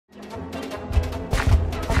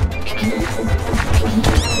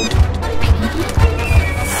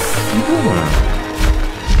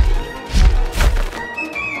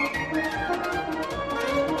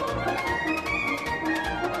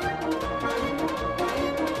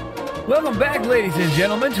Welcome back, ladies and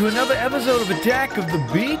gentlemen, to another episode of Attack of the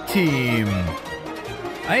B Team.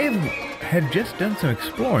 had just done some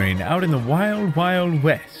exploring out in the Wild Wild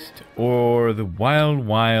West, or the Wild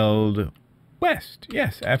Wild West.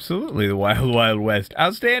 Yes, absolutely, the Wild Wild West.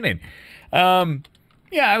 Outstanding. Yeah,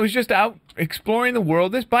 I was just out exploring the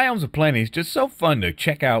world. This biome's aplenty. It's just so fun to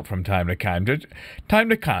check out from time to time.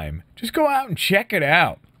 Just go out and check it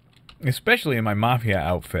out, especially in my Mafia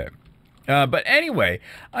outfit. But anyway,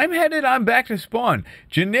 I'm headed on back to spawn.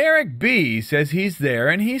 Generic B says he's there,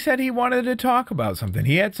 and he said he wanted to talk about something.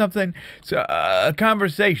 He had something, a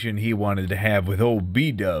conversation he wanted to have with old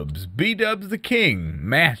Bdubs. Bdubs the king,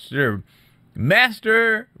 master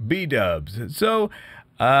Bdubs. So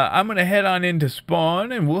I'm going to head on into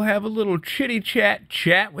spawn, and we'll have a little chitty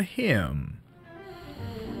chat with him.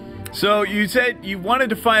 So you said you wanted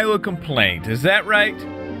to file a complaint, is that right?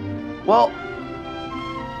 Well,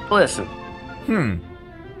 listen.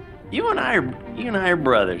 You and I are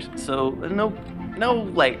brothers, so no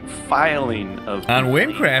like filing of on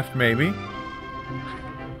complaint. Windcraft maybe.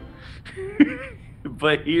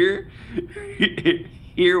 But here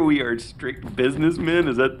we are strict businessmen.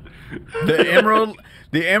 Is that the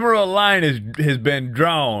emerald line has been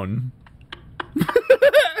drawn.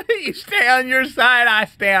 You stay on your side, I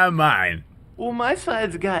stay on mine. Well, my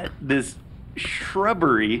side's got this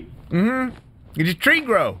shrubbery. It's a tree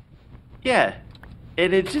grow. Yeah,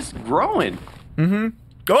 and it's just growing. Oh,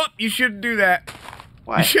 you shouldn't do that.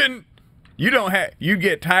 Why? You shouldn't. You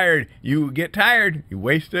get tired. You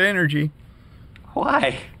waste the energy.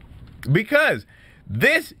 Why? Because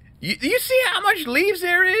this, you see how much leaves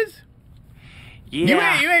there is?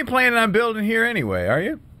 Yeah. You ain't planning on building here anyway, are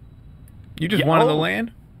you? You just wanted the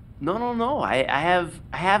land? No. I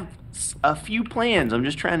have a few plans. I'm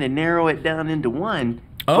just trying to narrow it down into one.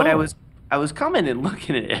 Oh. But I was coming and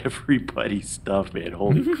looking at everybody's stuff, man.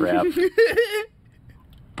 Holy crap.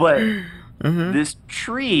 But this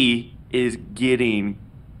tree is getting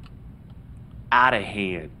out of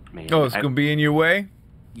hand, man. Oh, it's going to be in your way?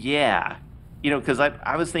 Yeah. You know, because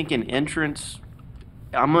I was thinking entrance.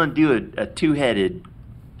 I'm going to do a two-headed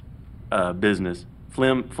business.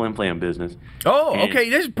 Flim business. Oh, okay.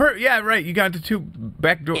 This is yeah, right. You got the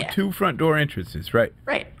two front door entrances, right?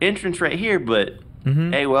 Right. Entrance right here, but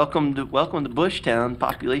hey, welcome to Bushtown,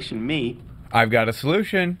 population me. I've got a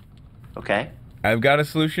solution. Okay. I've got a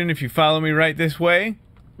solution if you follow me right this way.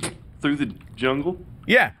 Through the jungle?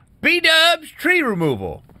 Yeah. Bdubs tree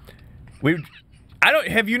removal.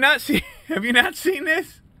 Have you not seen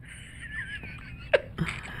this?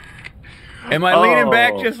 Am I leaning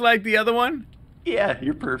back just like the other one? Yeah,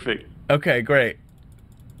 you're perfect. Okay, great.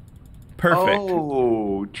 Perfect.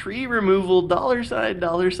 Oh, tree removal, $sign.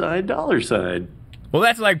 Well,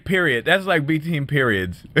 that's like period. That's like B team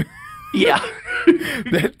periods. Yeah.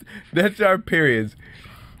 That's our periods.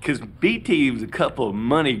 Because B team's a couple of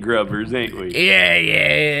money grubbers, ain't we?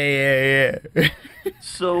 Yeah.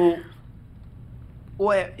 So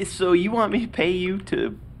you want me to pay you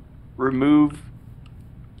to remove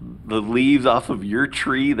the leaves off of your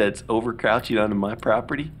tree that's overcrouching onto my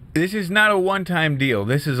property? This is not a one-time deal.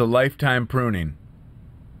 This is a lifetime pruning.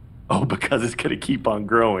 Oh, because it's going to keep on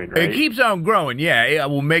growing, right? It keeps on growing, yeah. I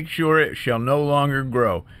will make sure it shall no longer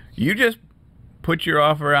grow. You just put your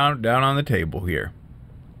offer down on the table here.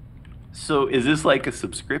 So is this like a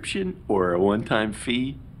subscription or a one-time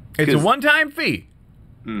fee? It's a one-time fee.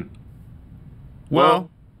 Well,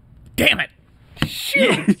 damn it.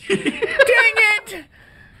 Shoot. Dang it.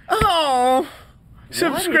 Oh.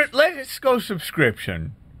 Let's go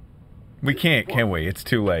subscription. We can't, can we? It's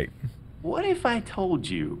too late. What if I told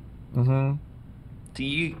you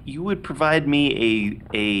you would provide me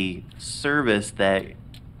a service that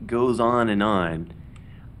goes on and on?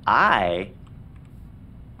 I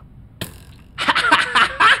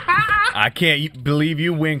can't believe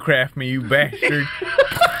you Windcraft me, you bastard.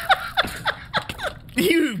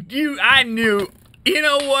 I knew. You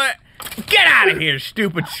know what? Get out of here,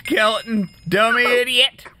 stupid skeleton, dummy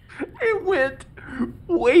idiot. It went,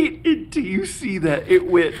 wait until you see that. It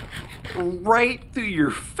went right through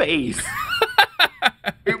your face.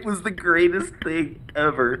 It was the greatest thing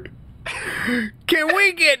ever. Can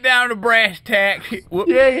we get down to brass tacks?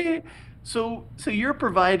 Yeah. So you're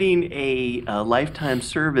providing a lifetime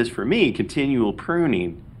service for me, continual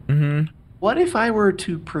pruning. What if I were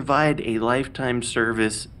to provide a lifetime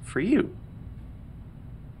service for you?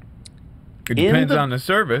 It depends on the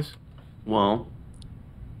service. Well,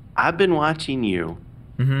 I've been watching you.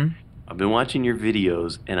 I've been watching your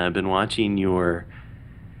videos, and I've been watching your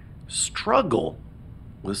struggle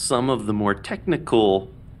with some of the more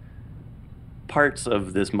technical parts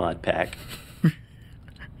of this mod pack.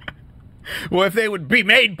 Well, if they would be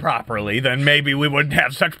made properly, then maybe we wouldn't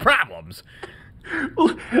have such problems.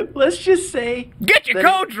 Let's just say... Get your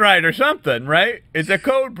codes right or something, right? It's a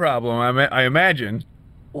code problem, I imagine.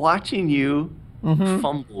 Watching you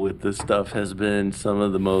fumble with this stuff has been some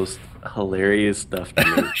of the most hilarious stuff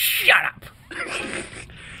to me. Shut up!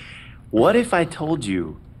 What if I told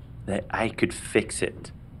you that I could fix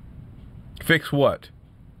it? Fix what?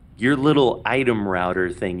 Your little item router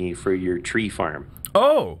thingy for your tree farm.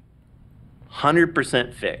 Oh.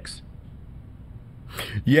 100% fix.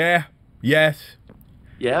 Yeah. Yes.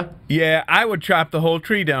 Yeah? Yeah, I would chop the whole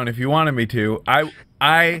tree down if you wanted me to.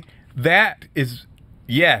 That is,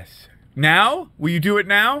 yes. Now? Will you do it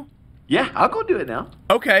now? Yeah, I'll go do it now.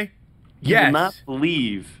 Okay. You Yes. will not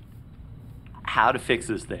believe how to fix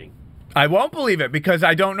this thing. I won't believe it because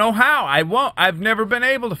I don't know how. I've never been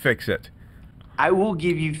able to fix it. I will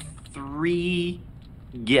give you 3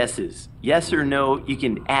 guesses. Yes or no. You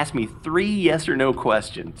can ask me 3 yes or no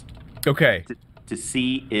questions Okay. to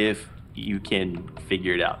see if you can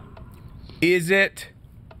figure it out. Is it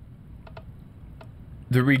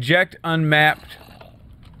the reject unmapped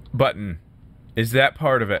button? Is that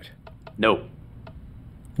part of it? No.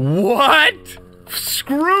 What?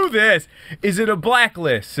 Screw this. Is it a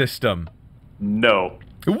blacklist system? No.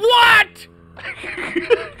 What?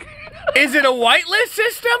 Is it a whitelist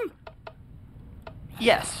system?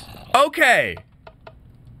 Yes. Okay.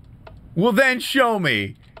 Well, then show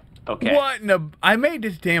me. Okay. What in the... I made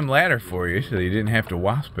this damn ladder for you so you didn't have to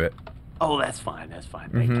wasp it. Oh, that's fine. That's fine.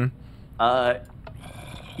 Thank you.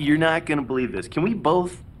 You're not gonna believe this. Can we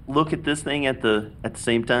both look at this thing at the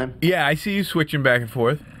same time? Yeah, I see you switching back and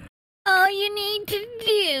forth. All you need to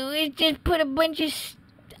do is just put a bunch of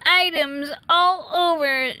items all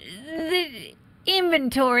over the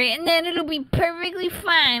inventory, and then it'll be perfectly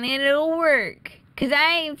fine, and it'll work. 'Cause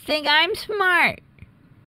I think I'm smart.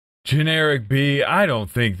 Generic B, I don't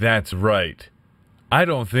think that's right. I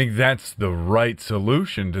don't think that's the right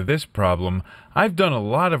solution to this problem. I've done a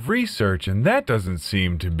lot of research, and that doesn't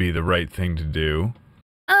seem to be the right thing to do.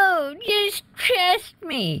 Oh, just trust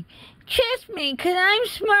me. Trust me, 'cause I'm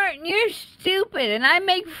smart and you're stupid, and I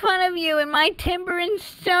make fun of you in my Timber and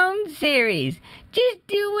Stone series. Just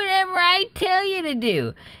do whatever I tell you to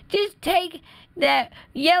do. Just take that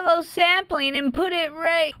yellow sapling and put it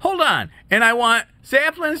right. Hold on, and I want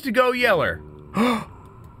saplings to go yeller.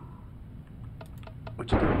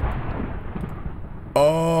 What you doing?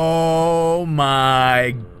 Oh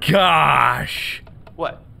my gosh.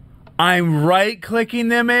 What? I'm right-clicking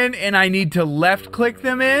them in, and I need to left-click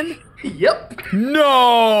them in? Yep.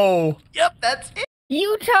 No! Yep, that's it.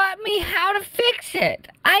 You taught me how to fix it.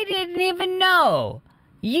 I didn't even know.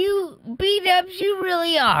 You, Bdubs, you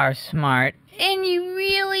really are smart. And you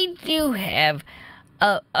really do have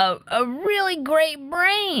a really great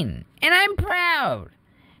brain. And I'm proud.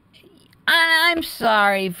 I'm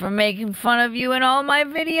sorry for making fun of you in all my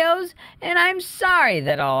videos. And I'm sorry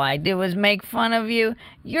that all I did was make fun of you.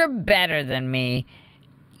 You're better than me.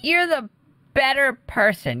 You're the better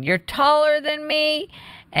person. You're taller than me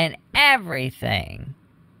and everything.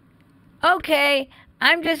 Okay,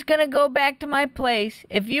 I'm just gonna go back to my place.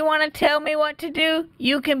 If you want to tell me what to do,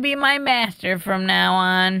 you can be my master from now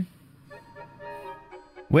on.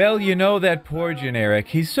 Well, you know that poor Generic,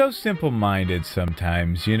 he's so simple-minded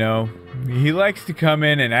sometimes, you know? He likes to come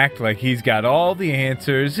in and act like he's got all the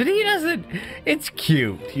answers, and he doesn't. It's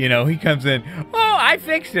cute, you know? He comes in, oh, I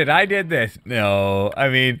fixed it, I did this. No, I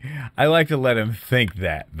mean, I like to let him think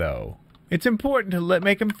that, though. It's important to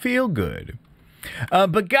make him feel good.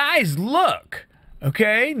 But guys, look!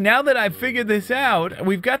 Okay, now that I've figured this out,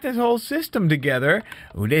 we've got this whole system together.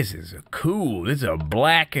 Oh, this is cool. This is a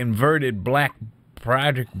black, inverted black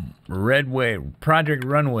Project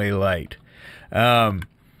Runway light. But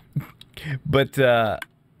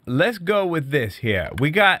let's go with this here.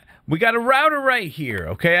 We got a router right here,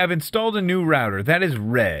 okay? I've installed a new router. That is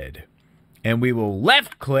red. And we will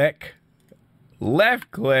left click like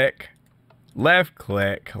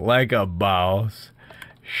a boss.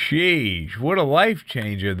 Sheesh, what a life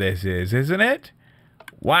changer this is, isn't it?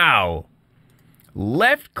 Wow.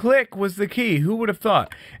 Left click was the key. Who would have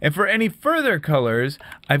thought? And for any further colors,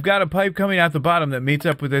 I've got a pipe coming out the bottom that meets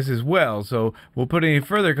up with this as well. So we'll put any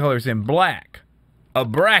further colors in black. A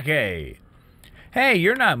bracket. Hey,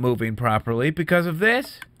 you're not moving properly because of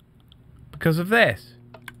this. Because of this.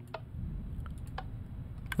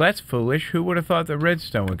 That's foolish. Who would have thought that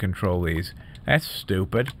redstone would control these? That's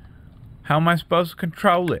stupid. How am I supposed to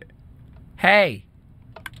control it? Hey.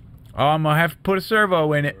 Oh, I'm going to have to put a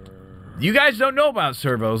servo in it. You guys don't know about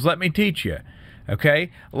servos. Let me teach you.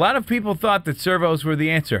 Okay? A lot of people thought that servos were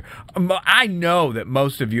the answer. I know that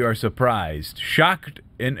most of you are surprised, shocked,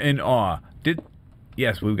 and in awe.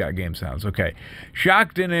 Yes, we've got game sounds. Okay.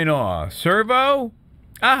 Shocked and in awe. Servo?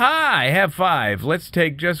 Aha! I have 5. Let's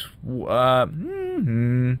take just...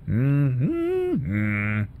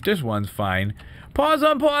 just one's fine. Pause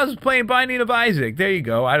on pause, playing Binding of Isaac. There you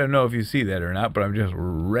go. I don't know if you see that or not, but I'm just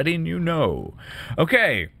letting you know.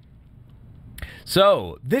 Okay.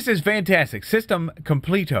 So, this is fantastic. System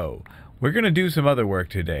completo. We're going to do some other work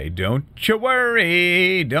today. Don't you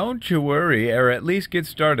worry. Don't you worry. Or at least get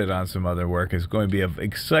started on some other work. It's going to be an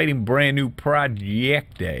exciting brand new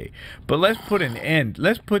project day. But let's put an end.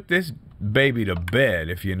 Let's put this baby to bed,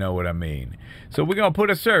 if you know what I mean. So we're going to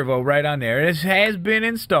put a servo right on there. This has been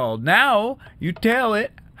installed. Now, you tell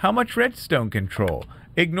it how much redstone control.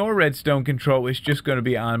 Ignore redstone control. It's just going to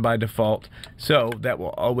be on by default. So that will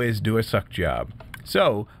always do a suck job.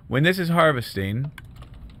 So when this is harvesting,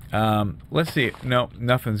 let's see. No,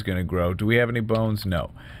 nothing's going to grow. Do we have any bones?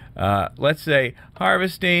 No. Let's say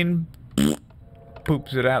harvesting,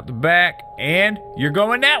 poops it out the back, and you're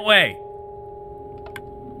going that way.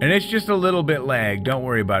 And it's just a little bit lag. Don't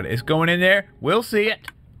worry about it. It's going in there. We'll see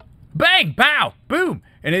it. Bang! Pow! Boom!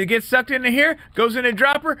 And it gets sucked into here, goes in a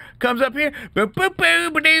dropper, comes up here, and it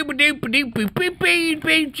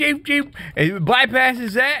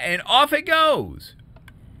bypasses that, and off it goes.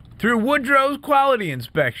 Through Woodrow's quality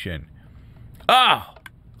inspection. Oh,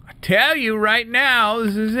 I tell you right now,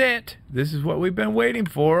 this is it. This is what we've been waiting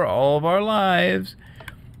for all of our lives.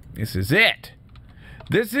 This is it.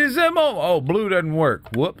 This is a moment. Oh, blue doesn't work.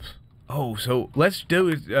 Whoops. Oh, so let's do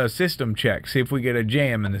a system check. See if we get a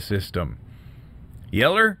jam in the system.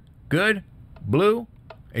 Yeller, good. Blue,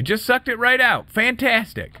 it just sucked it right out.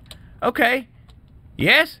 Fantastic. Okay.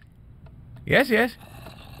 Yes? Yes, yes.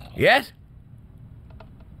 Yes?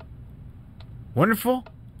 Wonderful.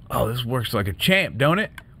 Oh, this works like a champ, don't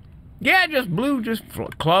it? Yeah, just blue, just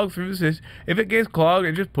clog through this. If it gets clogged,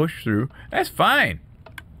 it just push through. That's fine.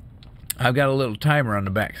 I've got a little timer on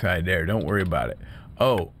the backside there. Don't worry about it.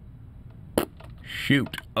 Oh.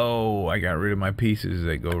 Shoot. Oh, I got rid of my pieces.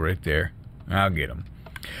 They go right there. I'll get them.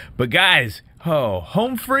 But guys, oh,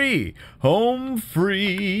 home free. Home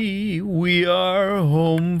free. We are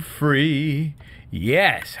home free.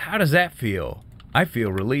 Yes. How does that feel? I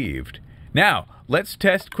feel relieved. Now, let's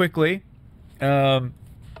test quickly. If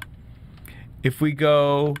we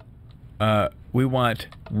go, we want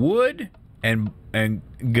wood and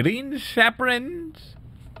green saplings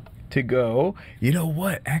to go. You know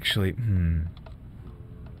what? Actually,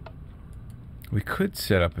 we could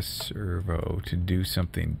set up a servo to do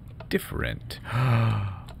something different.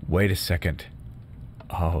 Wait a second.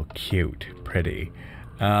 Oh, cute. Pretty.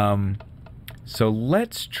 So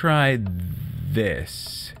let's try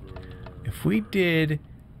this. If we did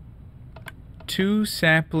 2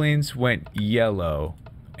 saplings went yellow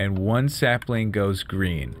and 1 sapling goes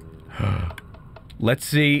green. Let's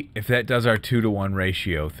see if that does our 2-to-1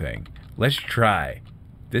 ratio thing. Let's try.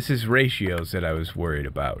 This is ratios that I was worried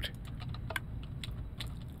about.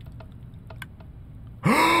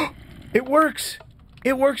 It works!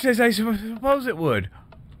 It works as I suppose it would.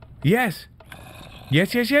 Yes.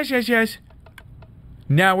 Yes, yes, yes, yes, yes.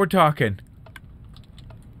 Now we're talking.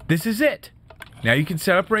 This is it. Now you can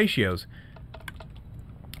set up ratios.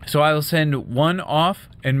 So I'll send 1 off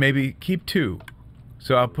and maybe keep 2.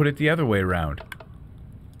 So I'll put it the other way around.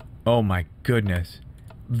 Oh my goodness.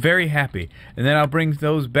 Very happy. And then I'll bring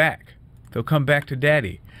those back. They'll come back to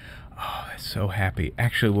Daddy. Oh, that's so happy.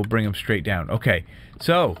 Actually, we'll bring them straight down. Okay,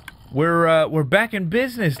 so we're back in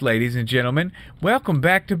business, ladies and gentlemen. Welcome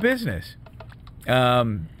back to business.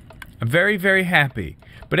 I'm very, very happy.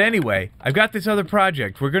 But anyway, I've got this other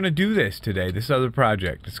project. We're going to do this today, this other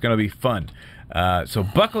project. It's going to be fun. So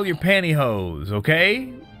buckle your pantyhose,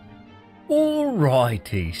 okay?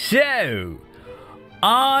 Alrighty, so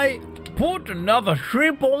I put another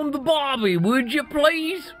shrimp on the barbie, would you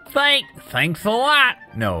please? Thanks a lot.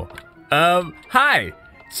 No. Hi.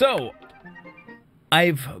 So,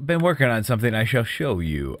 I've been working on something I shall show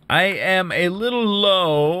you. I am a little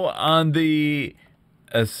low on the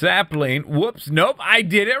sapling. Whoops, nope, I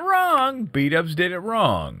did it wrong. Bdubs did it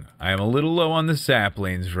wrong. I am a little low on the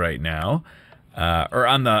saplings right now. Or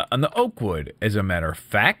on the oak wood, as a matter of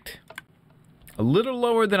fact. A little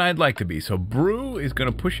lower than I'd like to be. So Brew is going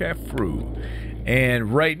to push that through.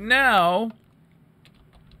 And right now,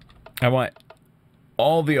 I want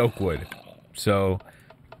all the oak wood. So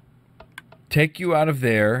take you out of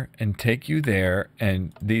there and take you there,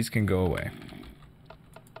 and these can go away.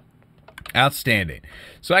 Outstanding.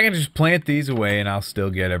 So I can just plant these away and I'll still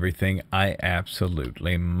get everything I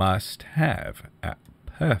absolutely must have.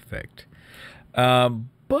 Perfect.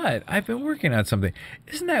 But I've been working on something.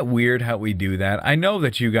 Isn't that weird how we do that? I know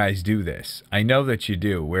that you guys do this. I know that you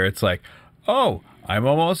do, where it's like, oh, I'm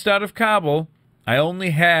almost out of cobble. I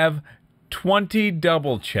only have 20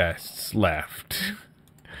 double chests left.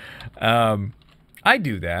 I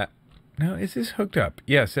do that. Now, is this hooked up?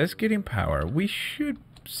 Yes, that's getting power. We should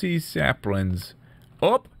see saplings.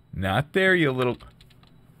 Oh, not there, you little...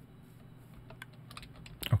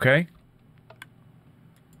 Okay.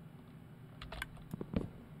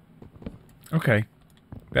 Okay.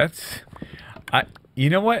 That's... You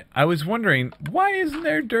know what? I was wondering, why isn't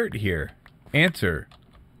there dirt here? Answer.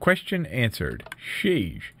 Question answered.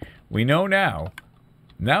 Sheesh. We know now.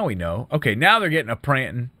 Now we know. Okay, now they're getting a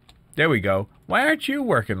pranting. There we go. Why aren't you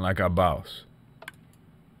working like a boss?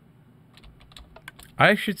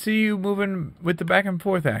 I should see you moving with the back and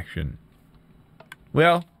forth action.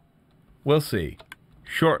 Well, we'll see.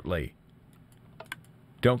 Shortly.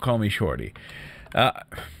 Don't call me Shorty.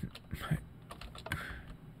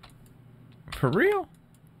 For real?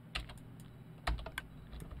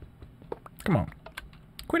 Come on.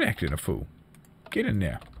 Quit acting a fool. Get in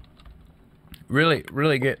there. Really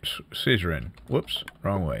get scissoring. Whoops,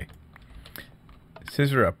 wrong way.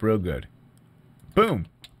 Scissor up real good. Boom.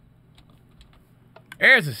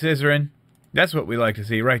 There's a scissoring. That's what we like to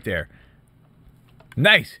see right there.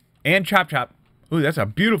 Nice. And chop chop. Ooh, that's a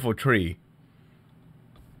beautiful tree.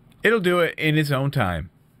 It'll do it in its own time.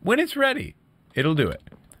 When it's ready, it'll do it.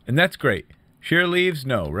 And that's great. Sheer leaves?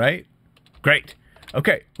 No, right? Great.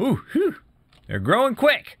 Okay. Ooh, whew. They're growing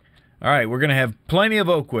quick. All right, we're going to have plenty of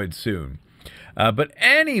oak wood soon. But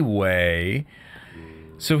anyway,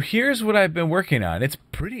 so here's what I've been working on. It's a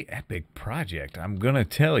pretty epic project, I'm going to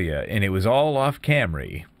tell you. And it was all off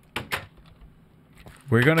camera.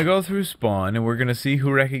 We're going to go through spawn, and we're going to see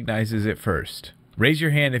who recognizes it first. Raise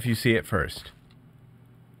your hand if you see it first.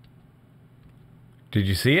 Did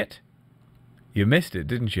you see it? You missed it,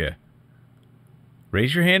 didn't you?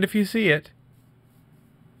 Raise your hand if you see it.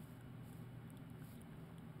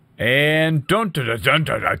 And dun dun dun dun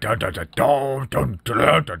dun dun dun dun dun dun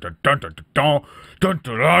dun dun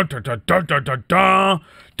dun dun dun dun.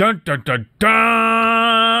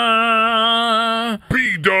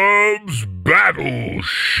 Bdubs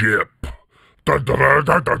Battleship.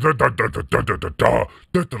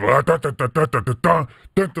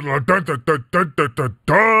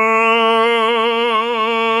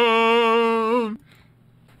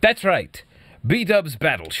 That's right. Bdubs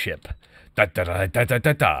Battleship.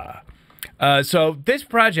 So this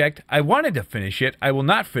project, I wanted to finish it. I will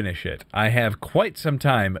not finish it. I have quite some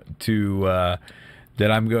time to that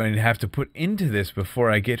I'm going to have to put into this before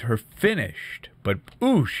I get her finished. But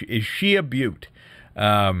ooh, is she a beaut?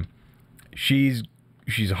 She's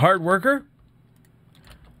a hard worker.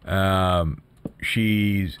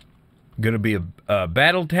 She's gonna be a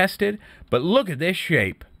battle tested. But look at this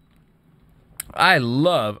shape. I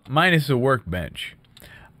love, minus a workbench.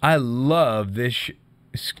 I love this,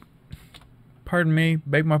 pardon me,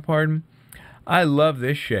 beg my pardon. I love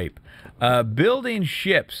this shape. Building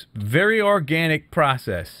ships, very organic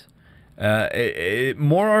process.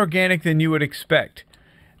 More organic than you would expect.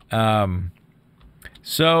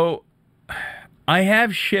 So, I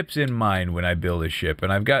have ships in mind when I build a ship.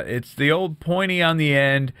 And it's the old pointy on the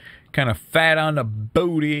end, kind of fat on the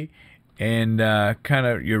booty, and kind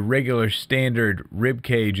of your regular standard rib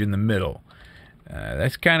cage in the middle.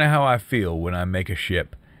 That's kind of how I feel when I make a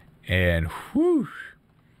ship. And whoosh.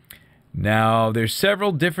 Now, there's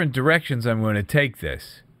several different directions I'm going to take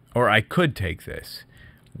this. Or I could take this.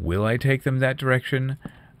 Will I take them that direction?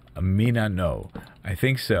 Me not know. I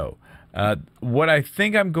think so. What I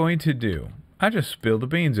think I'm going to do, I just spilled the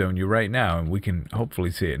beans on you right now, and we can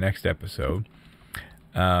hopefully see it next episode.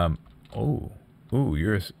 Ooh,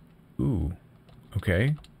 you're a... Ooh,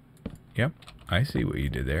 okay. Yep, I see what you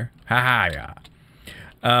did there. Ha-ha, yeah.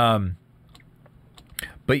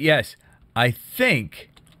 But yes, I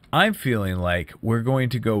think I'm feeling like we're going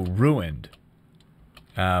to go ruined.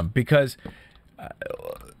 Because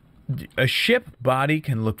a ship body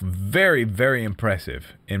can look very, very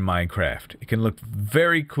impressive in Minecraft. It can look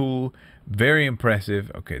very cool, very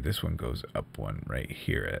impressive. Okay, this one goes up one right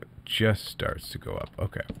here. It just starts to go up.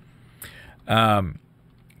 Okay.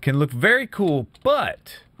 Can look very cool,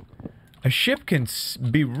 but a ship can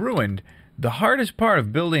be ruined. The hardest part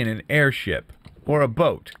of building an airship or a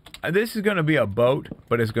boat. This is going to be a boat,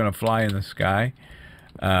 but it's going to fly in the sky.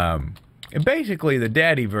 Basically, the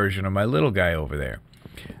daddy version of my little guy over there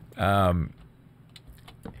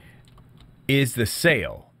is the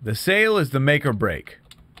sail. The sale is the make or break.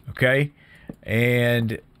 Okay?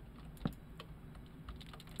 And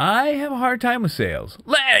I have a hard time with sales.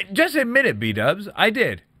 Just admit it, B-dubs. I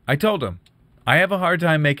did. I told him. I have a hard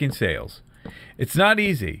time making sales. It's not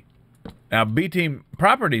easy. Now, B-team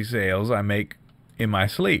property sales I make in my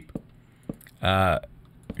sleep.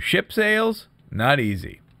 Ship sales, not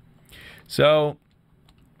easy. So,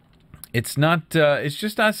 it's not. It's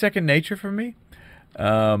just not second nature for me.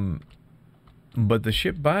 But the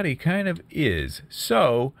ship body kind of is.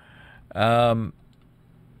 So,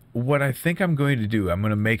 what I think I'm going to do, I'm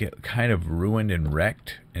going to make it kind of ruined and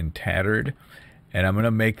wrecked and tattered. And I'm going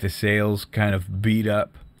to make the sails kind of beat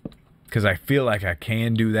up. Because I feel like I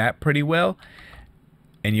can do that pretty well.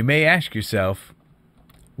 And you may ask yourself,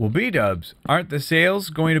 well, B-dubs, aren't the sails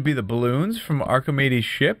going to be the balloons from Archimedes'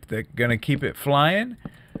 ship that are going to keep it flying?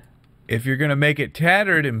 If you're going to make it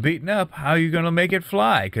tattered and beaten up, how are you going to make it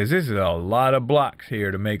fly? Because this is a lot of blocks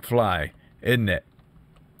here to make fly, isn't it?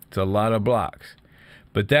 It's a lot of blocks.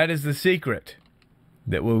 But that is the secret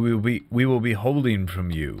that we will be holding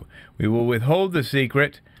from you. We will withhold the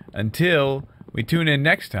secret until we tune in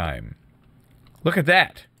next time. Look at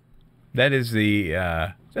that. That is the...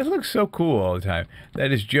 that looks so cool all the time.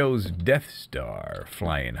 That is Joe's Death Star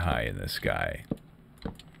flying high in the sky.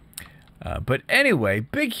 But anyway,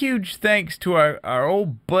 big huge thanks to our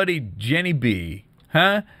old buddy Jenny B,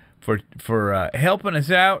 for helping us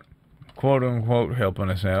out, quote unquote helping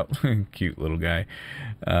us out. Cute little guy.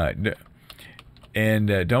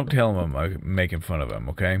 And don't tell him I'm making fun of him,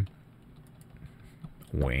 okay?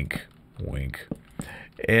 Wink, wink.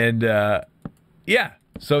 And yeah,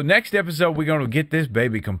 so next episode we're gonna get this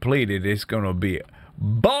baby completed. It's gonna be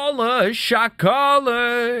Baller Shot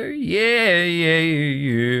Caller. Yeah, yeah,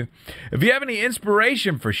 yeah. If you have any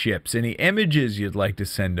inspiration for ships, any images you'd like to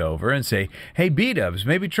send over and say, hey, B-dubs,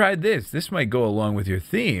 maybe try this. This might go along with your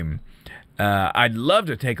theme. I'd love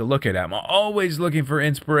to take a look at it. I'm always looking for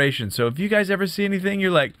inspiration. So if you guys ever see anything, you're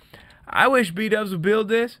like, I wish B-dubs would build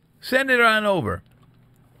this, send it on over.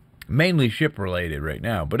 Mainly ship related right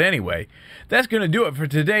now. But anyway, that's going to do it for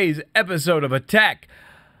today's episode of Attack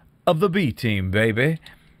of the B-Team, baby.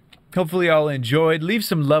 Hopefully y'all enjoyed. Leave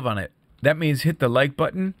some love on it. That means hit the like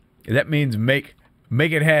button. That means make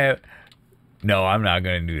it have... No, I'm not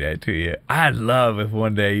going to do that to you. I'd love if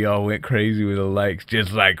one day y'all went crazy with the likes.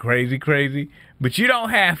 Just like crazy. But you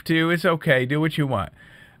don't have to. It's okay. Do what you want.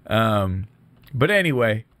 But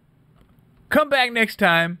anyway, come back next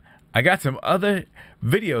time. I got some other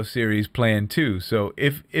video series planned too. So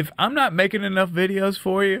if I'm not making enough videos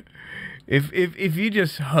for you, if you're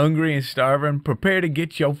just hungry and starving, prepare to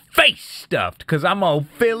get your face stuffed, because I'm going to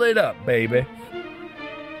fill it up, baby.